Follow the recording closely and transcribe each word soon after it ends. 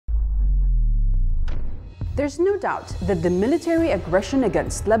There's no doubt that the military aggression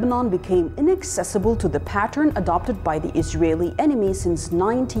against Lebanon became inaccessible to the pattern adopted by the Israeli enemy since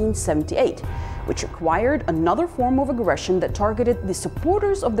 1978, which required another form of aggression that targeted the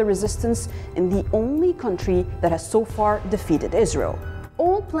supporters of the resistance in the only country that has so far defeated Israel.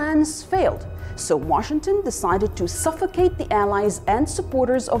 All plans failed, so Washington decided to suffocate the allies and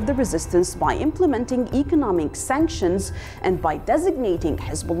supporters of the resistance by implementing economic sanctions and by designating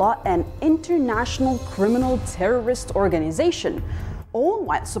Hezbollah an international criminal terrorist organization, all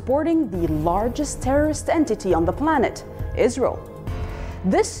while supporting the largest terrorist entity on the planet, Israel.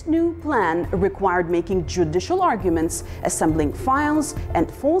 This new plan required making judicial arguments, assembling files,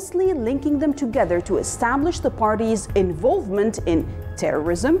 and falsely linking them together to establish the party's involvement in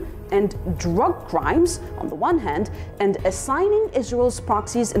terrorism and drug crimes on the one hand, and assigning Israel's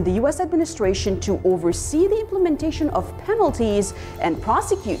proxies in the US administration to oversee the implementation of penalties and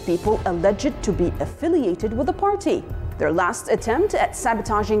prosecute people alleged to be affiliated with the party. Their last attempt at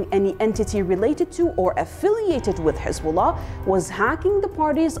sabotaging any entity related to or affiliated with Hezbollah was hacking the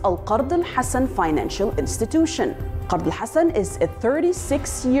party's Al-Qard al-Hassan financial institution. Qard al-Hassan is a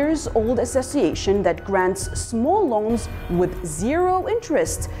 36-year-old association that grants small loans with zero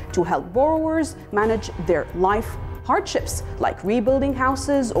interest to help borrowers manage their life hardships, like rebuilding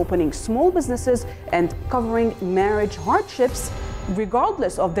houses, opening small businesses, and covering marriage hardships,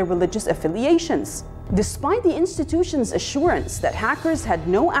 regardless of their religious affiliations. Despite the institution's assurance that hackers had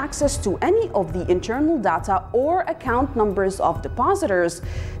no access to any of the internal data or account numbers of depositors,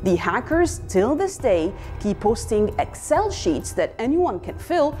 the hackers till this day keep posting Excel sheets that anyone can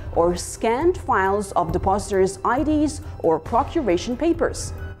fill or scanned files of depositors' IDs or procuration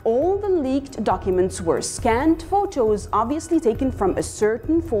papers. All the leaked documents were scanned photos obviously taken from a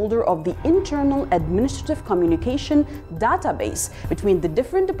certain folder of the internal administrative communication database between the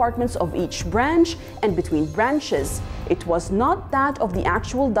different departments of each branch and between branches. It was not that of the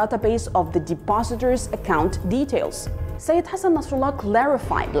actual database of the depositor's account details. Sayyid Hassan Nasrallah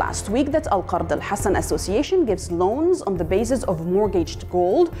clarified last week that Al-Qard al-Hassan Association gives loans on the basis of mortgaged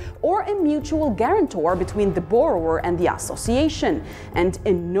gold or a mutual guarantor between the borrower and the association, and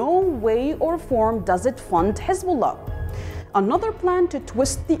in no way or form does it fund Hezbollah. Another plan to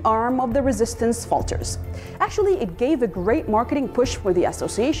twist the arm of the resistance falters. Actually, it gave a great marketing push for the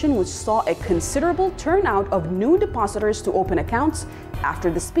association, which saw a considerable turnout of new depositors to open accounts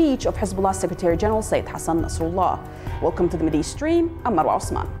after the speech of Hezbollah Secretary General Sayyid Hassan Nasrallah. Welcome to the Mideast Stream. I'm Marwa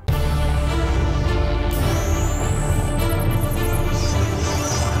Osman.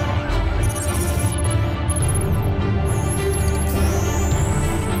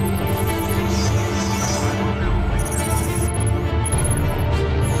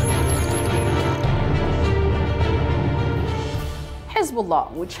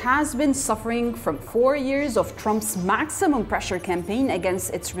 Hezbollah, which has been suffering from 4 years of Trump's maximum pressure campaign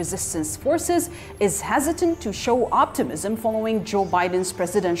against its resistance forces, is hesitant to show optimism following Joe Biden's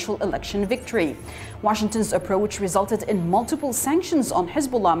presidential election victory. Washington's approach resulted in multiple sanctions on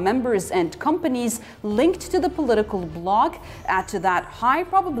Hezbollah members and companies linked to the political bloc. Add to that, high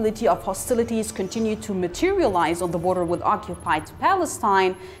probability of hostilities continue to materialize on the border with occupied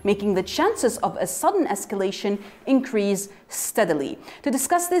Palestine, making the chances of a sudden escalation increase steadily. To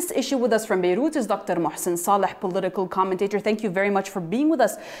discuss this issue with us from Beirut is Dr. Mohsen Saleh, political commentator. Thank you very much for being with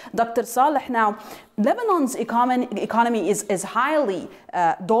us. Dr. Saleh, now, Lebanon's economy is highly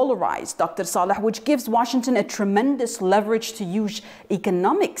dollarized, Dr. Saleh, which gives Washington a tremendous leverage to use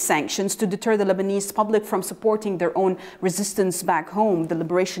economic sanctions to deter the Lebanese public from supporting their own resistance back home, the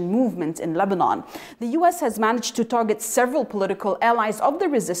liberation movement in Lebanon. The U.S. has managed to target several political allies of the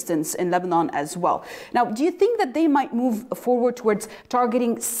resistance in Lebanon as well. Now, do you think that they might move forward towards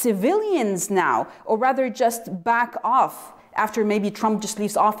targeting civilians now, or rather just back off after maybe Trump just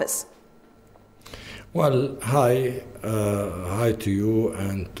leaves office? Well, hi to you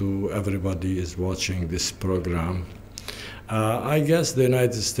and to everybody is watching this program. I guess the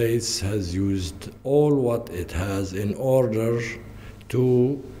United States has used all what it has in order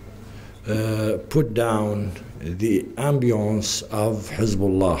to put down the ambience of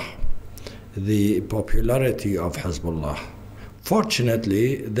Hezbollah, the popularity of Hezbollah.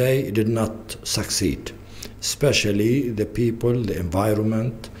 Fortunately, they did not succeed, especially the people, the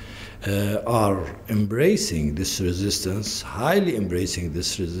environment, are embracing this resistance, highly embracing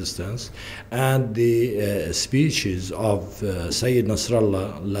this resistance, and the speeches of Sayyid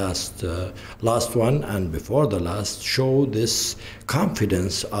Nasrallah, last one and before the last, show this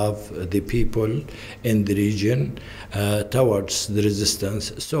confidence of the people in the region towards the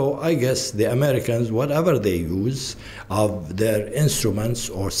resistance. So I guess the Americans, whatever they use of their instruments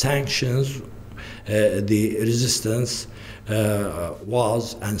or sanctions, the resistance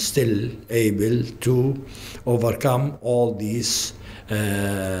was and still able to overcome all these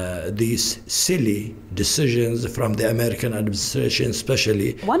silly decisions from the American administration,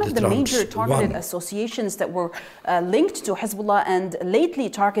 especially one of the Trump's major targeted associations that were linked to Hezbollah and lately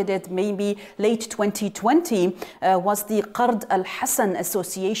targeted, maybe late 2020, was the Qard al-Hassan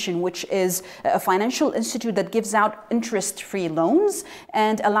Association, which is a financial institute that gives out interest-free loans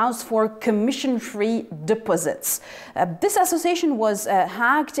and allows for commission-free deposits. This association was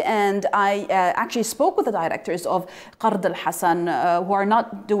hacked, and I actually spoke with the directors of Qard al-Hassan, who are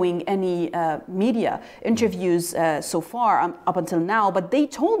not doing any media interviews so far up until now, but they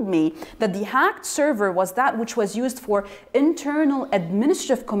told me that the hacked server was that which was used for internal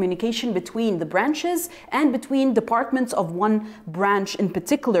administrative communication between the branches and between departments of one branch in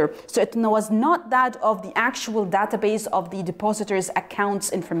particular. So it was not that of the actual database of the depositors' accounts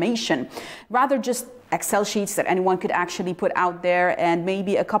information, rather just Excel sheets that anyone could actually put out there, and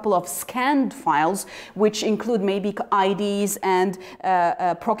maybe a couple of scanned files which include maybe IDs and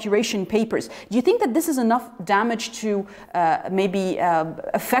procuration papers. Do you think that this is enough damage to maybe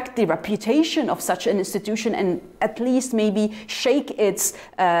affect the reputation of such an institution and at least maybe shake its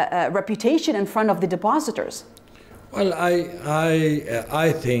reputation in front of the depositors? Well, I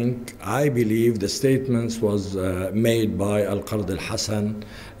believe the statements was made by Al-Qard al-Hassan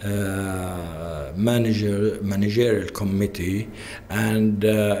managerial committee, and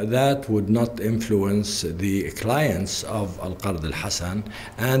that would not influence the clients of Al-Qard al-Hassan,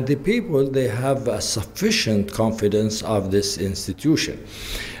 and the people, they have a sufficient confidence of this institution,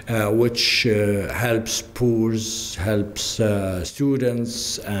 which helps poor, helps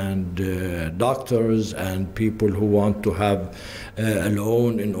students and doctors and people who want to have a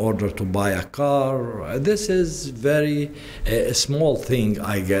loan in order to buy a car. This is very small thing,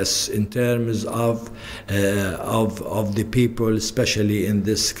 I guess, in terms of the people, especially in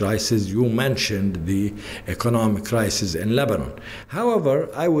this crisis. You mentioned the economic crisis in Lebanon. However,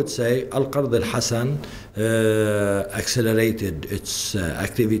 I would say Al-Qard al-Hassan accelerated its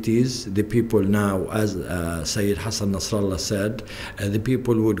activities. The people now, as Sayyid Hassan Nasrallah said, the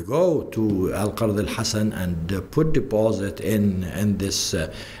people would go to Al-Qard al-Hassan and put deposit in this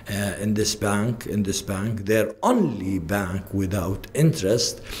bank, their only bank without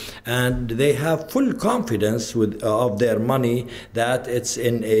interest, and they have full confidence of their money that it's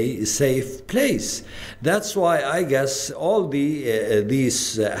in a safe place. That's why I guess all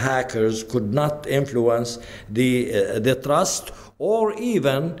these hackers could not influence the trust or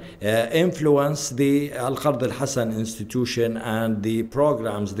even influence the Al-Qard al-Hassan institution and the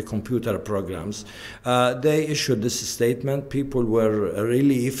programs, the computer programs. They issued this statement. People were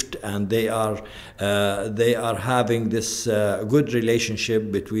relieved, and they are having this good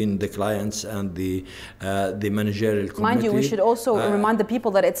relationship between the clients and the managerial committee. Mind you, we should also remind the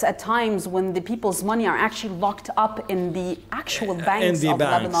people that it's at times when the people's money are actually locked up in the actual banks of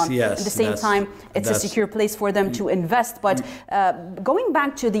Lebanon. Yes, at the same time, it's a secure place for them to invest. But going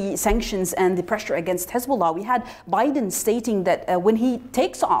back to the sanctions and the pressure against Hezbollah, we had Biden stating that when he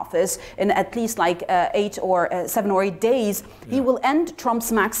takes office in at least like 7 or 8 days, he will end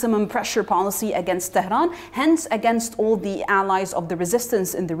Trump's maximum pressure policy against Tehran, hence against all the allies of the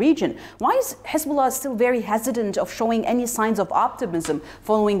resistance in the region. Why is Hezbollah still very hesitant of showing any signs of optimism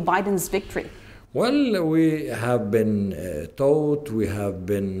following Biden's victory? Well, we have been taught, we have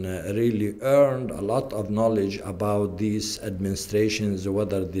been really earned a lot of knowledge about these administrations,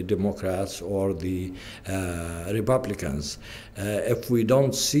 whether the Democrats or the Republicans. If we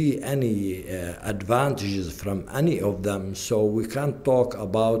don't see any advantages from any of them, so we can't talk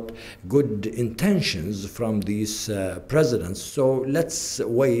about good intentions from these presidents. So let's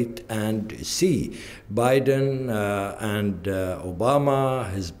wait and see. Biden and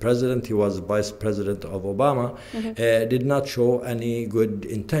Obama, his president, he was vice president of Obama, did not show any good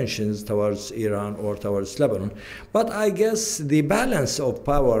intentions towards Iran or towards Lebanon. But I guess the balance of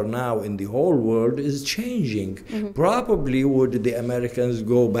power now in the whole world is changing. Probably would the Americans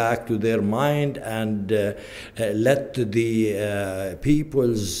go back to their mind and let the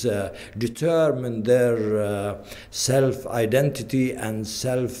peoples determine their self-identity and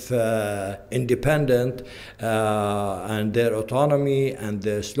self-independent and their autonomy and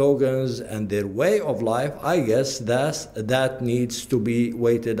their slogans and their way of life, I guess that needs to be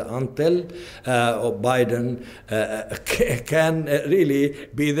waited until Biden can really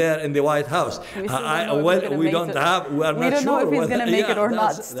be there in the White House. We don't know if he's going to make it or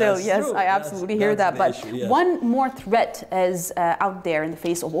not still. Yes, I absolutely hear that. But one more threat is out there in the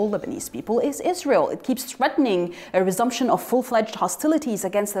face of all Lebanese people is Israel. It keeps threatening a resumption of full-fledged hostilities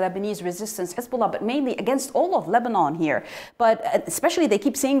against the Lebanese resistance, Hezbollah, but mainly against all of Lebanon here. But especially they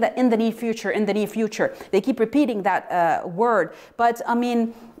keep saying that in the near future, they keep repeating that word. But I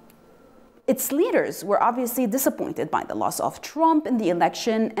mean, its leaders were obviously disappointed by the loss of Trump in the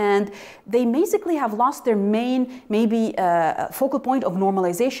election, and they basically have lost their main, focal point of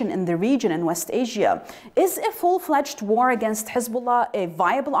normalization in the region in West Asia. Is a full-fledged war against Hezbollah a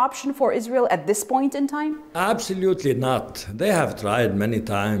viable option for Israel at this point in time? Absolutely not. They have tried many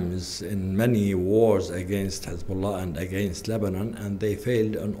times in many wars against Hezbollah and against Lebanon, and they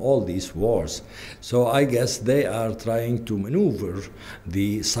failed in all these wars. So I guess they are trying to maneuver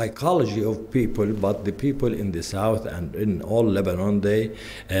the psychology of people, but the people in the south and in all Lebanon, they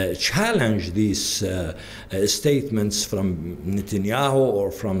challenge these statements from Netanyahu or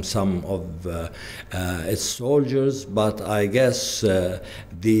from some of its soldiers. But I guess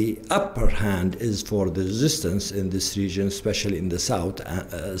the upper hand is for the resistance in this region, especially in the south.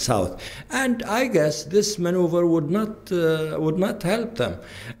 And I guess this maneuver would not help them.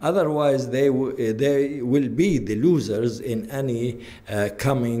 Otherwise, they will be the losers in any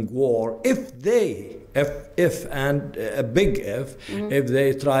coming war if they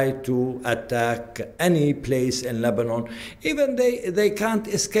try to attack any place in Lebanon. Even they can't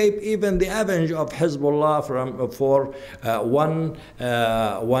escape even the avenge of Hezbollah for one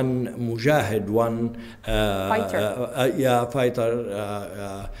mujahid, one fighter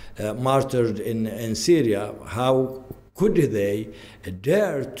martyred in Syria. How could they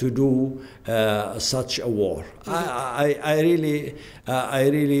dare to do such a war? I really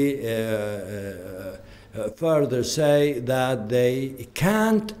further say that they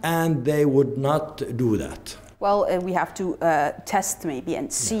can't and they would not do that. Well, we have to test maybe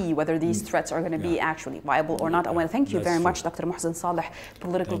and see whether these threats are going to be actually viable or not. I want to thank you very much, Dr. Mohsen Saleh,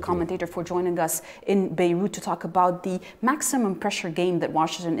 political commentator, for joining us in Beirut to talk about the maximum pressure game that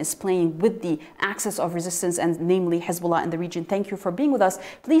Washington is playing with the axis of resistance and namely Hezbollah in the region. Thank you for being with us.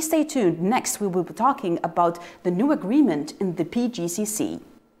 Please stay tuned. Next, we will be talking about the new agreement in the PGCC.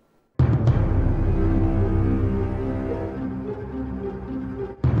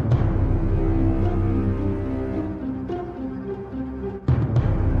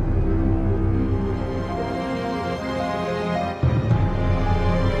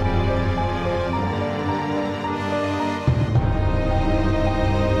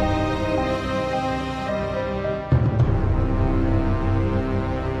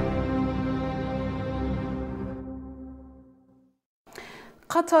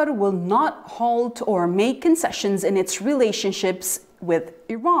 Qatar will not halt or make concessions in its relationships with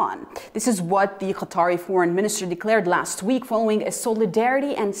Iran. This is what the Qatari foreign minister declared last week following a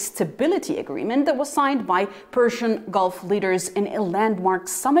solidarity and stability agreement that was signed by Persian Gulf leaders in a landmark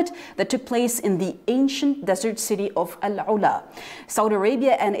summit that took place in the ancient desert city of Al-Ula. Saudi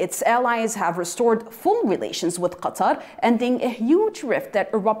Arabia and its allies have restored full relations with Qatar, ending a huge rift that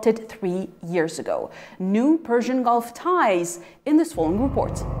erupted 3 years ago. New Persian Gulf ties in this following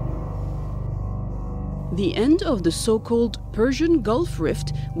report. The end of the so-called Persian Gulf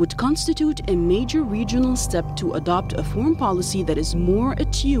rift would constitute a major regional step to adopt a foreign policy that is more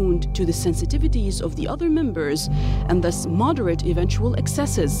attuned to the sensitivities of the other members and thus moderate eventual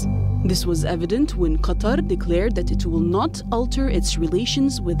excesses. This was evident when Qatar declared that it will not alter its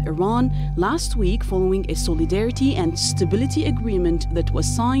relations with Iran last week following a solidarity and stability agreement that was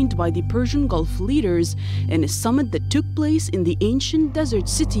signed by the Persian Gulf leaders in a summit that took place in the ancient desert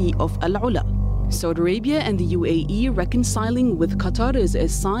city of Al-Ula. Saudi Arabia and the UAE reconciling with Qatar is a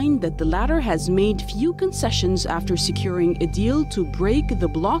sign that the latter has made few concessions after securing a deal to break the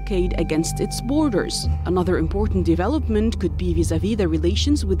blockade against its borders. Another important development could be vis-à-vis the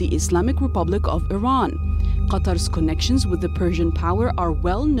relations with the Islamic Republic of Iran. Qatar's connections with the Persian power are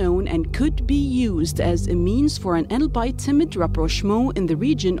well known and could be used as a means for an albeit timid rapprochement in the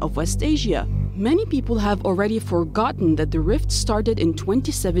region of West Asia. Many people have already forgotten that the rift started in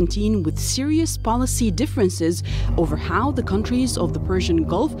 2017 with serious policy differences over how the countries of the Persian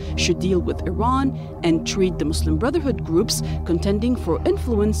Gulf should deal with Iran and treat the Muslim Brotherhood groups contending for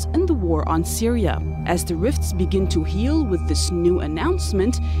influence in the war on Syria. As the rifts begin to heal with this new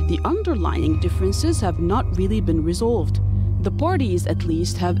announcement, the underlying differences have not really been resolved. The parties, at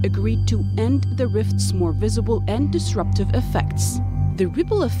least, have agreed to end the rift's more visible and disruptive effects. The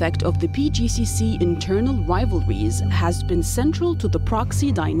ripple effect of the PGCC internal rivalries has been central to the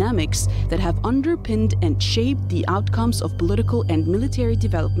proxy dynamics that have underpinned and shaped the outcomes of political and military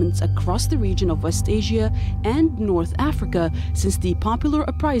developments across the region of West Asia and North Africa since the popular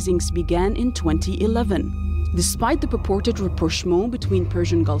uprisings began in 2011. Despite the purported rapprochement between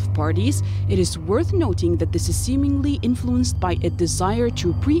Persian Gulf parties, it is worth noting that this is seemingly influenced by a desire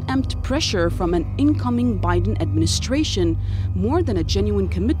to preempt pressure from an incoming Biden administration more than a genuine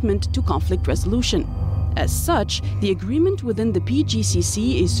commitment to conflict resolution. As such, the agreement within the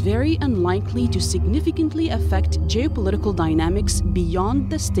PGCC is very unlikely to significantly affect geopolitical dynamics beyond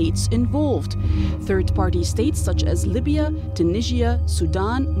the states involved. Third-party states such as Libya, Tunisia,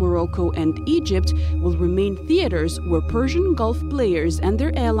 Sudan, Morocco, and Egypt will remain theaters where Persian Gulf players and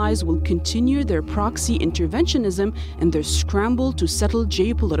their allies will continue their proxy interventionism and their scramble to settle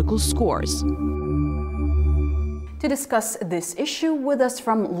geopolitical scores. To discuss this issue with us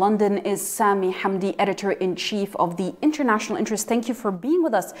from London is Sami Hamdi, Editor-in-Chief of the International Interest. Thank you for being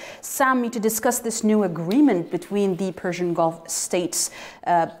with us, Sami, to discuss this new agreement between the Persian Gulf states,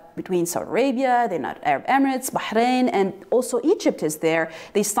 between Saudi Arabia, the United Arab Emirates, Bahrain, and also Egypt is there.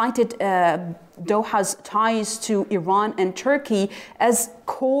 They cited Doha's ties to Iran and Turkey as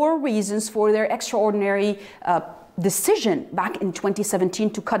core reasons for their extraordinary decision back in 2017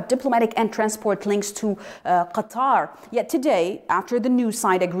 to cut diplomatic and transport links to Qatar. Yet today, after the new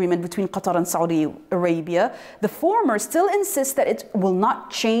side agreement between Qatar and Saudi Arabia, the former still insists that it will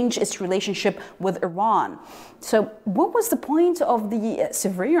not change its relationship with Iran. So what was the point of the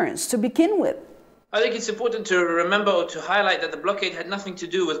severance to begin with? I think it's important to remember or to highlight that the blockade had nothing to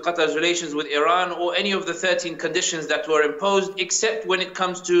do with Qatar's relations with Iran or any of the 13 conditions that were imposed, except when it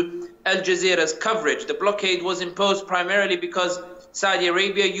comes to Al Jazeera's coverage. The blockade was imposed primarily because Saudi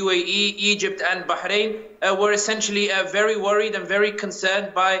Arabia, UAE, Egypt, and Bahrain were essentially very worried and very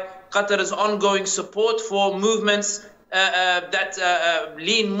concerned by Qatar's ongoing support for movements that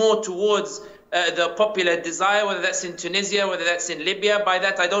lean more towards the popular desire, whether that's in Tunisia, whether that's in Libya. By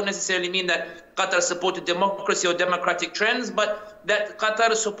that, I don't necessarily mean that Qatar supported democracy or democratic trends, but that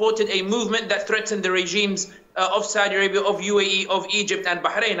Qatar supported a movement that threatened the regimes of Saudi Arabia, of UAE, of Egypt, and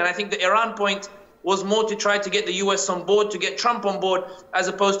Bahrain. And I think the Iran point was more to try to get the US on board, to get Trump on board, as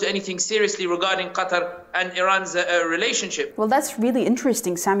opposed to anything seriously regarding Qatar and Iran's relationship. Well, that's really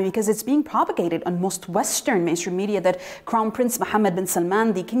interesting, Sami, because it's being propagated on most Western mainstream media that Crown Prince Mohammed bin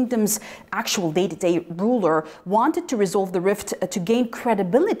Salman, the kingdom's actual day-to-day ruler, wanted to resolve the rift to gain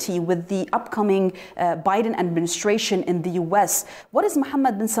credibility with the upcoming Biden administration in the US. What is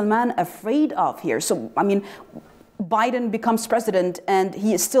Mohammed bin Salman afraid of here? So, I mean, Biden becomes president and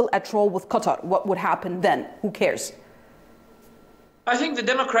he is still at war with Qatar. What would happen then? Who cares? I think the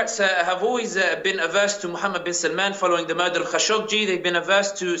Democrats have always been averse to Mohammed bin Salman following the murder of Khashoggi. They've been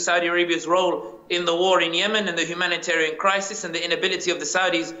averse to Saudi Arabia's role in the war in Yemen and the humanitarian crisis and the inability of the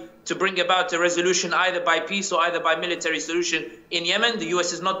Saudis to bring about a resolution either by peace or either by military solution in Yemen. The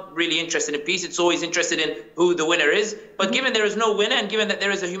US is not really interested in peace. It's always interested in who the winner is. But given there is no winner and given that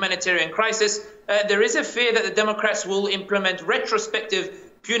there is a humanitarian crisis, there is a fear that the Democrats will implement retrospective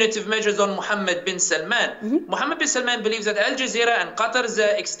punitive measures on Mohammed bin Salman. Mohammed bin Salman believes that Al Jazeera and Qatar's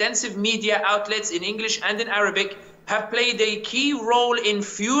extensive media outlets in English and in Arabic have played a key role in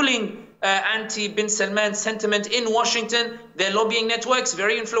fueling anti-bin Salman sentiment in Washington. Their lobbying networks,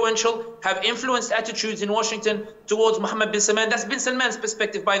 very influential, have influenced attitudes in Washington towards Mohammed bin Salman. That's bin Salman's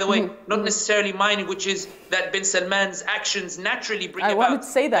perspective, by the way, not necessarily mine, which is that bin Salman's actions naturally bring about. I wanted to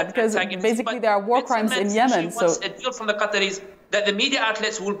say that because basically there are war crimes in Yemen. So a deal from the Qataris that the media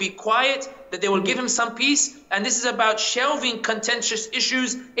outlets will be quiet, that they will give him some peace. And this is about shelving contentious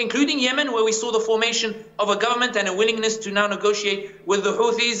issues, including Yemen, where we saw the formation of a government and a willingness to now negotiate with the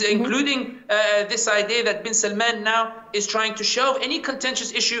Houthis, including this idea that bin Salman now is trying to shelve any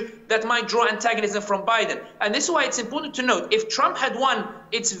contentious issue that might draw antagonism from Biden. And this is why it's important to note, if Trump had won,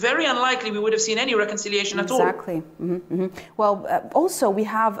 it's very unlikely we would have seen any reconciliation at all. Exactly. Well, also we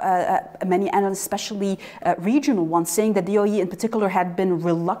have many analysts, especially regional ones, saying that the UAE in particular had been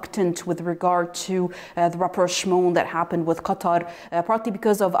reluctant with regard to the rapprochement that happened with Qatar, partly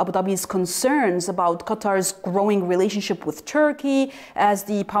because of Abu Dhabi's concerns about Qatar's growing relationship with Turkey as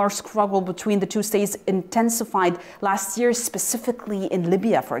the power struggle between the two states intensified last year, specifically in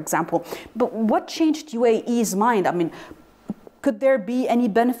Libya, for example. But what changed UAE's mind? I mean, could there be any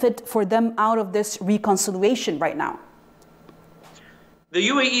benefit for them out of this reconciliation right now? The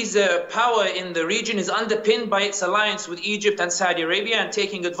UAE's power in the region is underpinned by its alliance with Egypt and Saudi Arabia and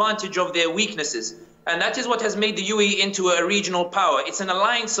taking advantage of their weaknesses. And that is what has made the UAE into a regional power. It's an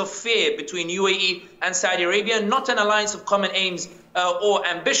alliance of fear between UAE and Saudi Arabia, not an alliance of common aims or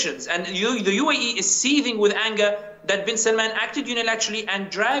ambitions. And the UAE is seething with anger that bin Salman acted unilaterally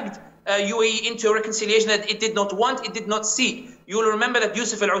and dragged UAE into a reconciliation that it did not want, it did not seek. You will remember that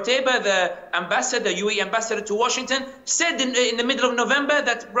Yusuf Al-Utaiba, the ambassador, the UAE ambassador to Washington, said in the middle of November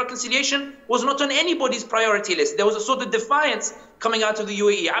that reconciliation was not on anybody's priority list. There was a sort of defiance coming out of the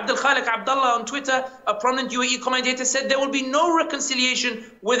UAE. Abdul Khalik Abdullah on Twitter, a prominent UAE commentator, said there will be no reconciliation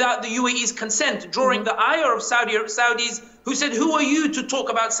without the UAE's consent, drawing the ire of Saudis who said, who are you to talk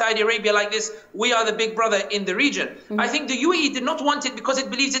about Saudi Arabia like this? We are the big brother in the region. I think the UAE did not want it because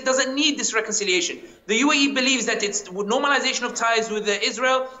it believes it doesn't need this reconciliation. The UAE believes that its normalization of ties with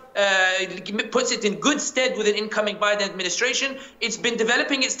Israel puts it in good stead with an incoming Biden administration. It's been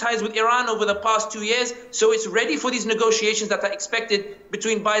developing its ties with Iran over the past 2 years, so it's ready for these negotiations that are expected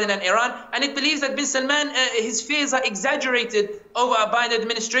between Biden and Iran. And it believes that bin Salman, his fears are exaggerated over a Biden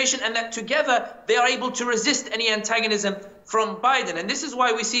administration, and that together they are able to resist any antagonism from Biden. And this is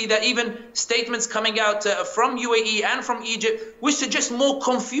why we see that even statements coming out from UAE and from Egypt which suggest more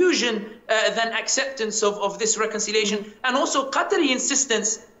confusion than acceptance of this reconciliation, and also Qatari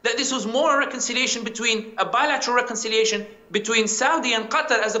insistence that this was more a reconciliation between a bilateral reconciliation between Saudi and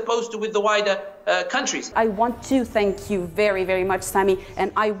Qatar as opposed to with the wider countries. I want to thank you very, very much, Sami,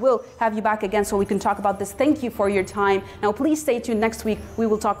 and I will have you back again so we can talk about this. Thank you for your time. Now, please stay tuned. Next week, we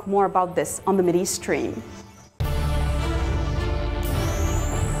will talk more about this on the Mideast Stream.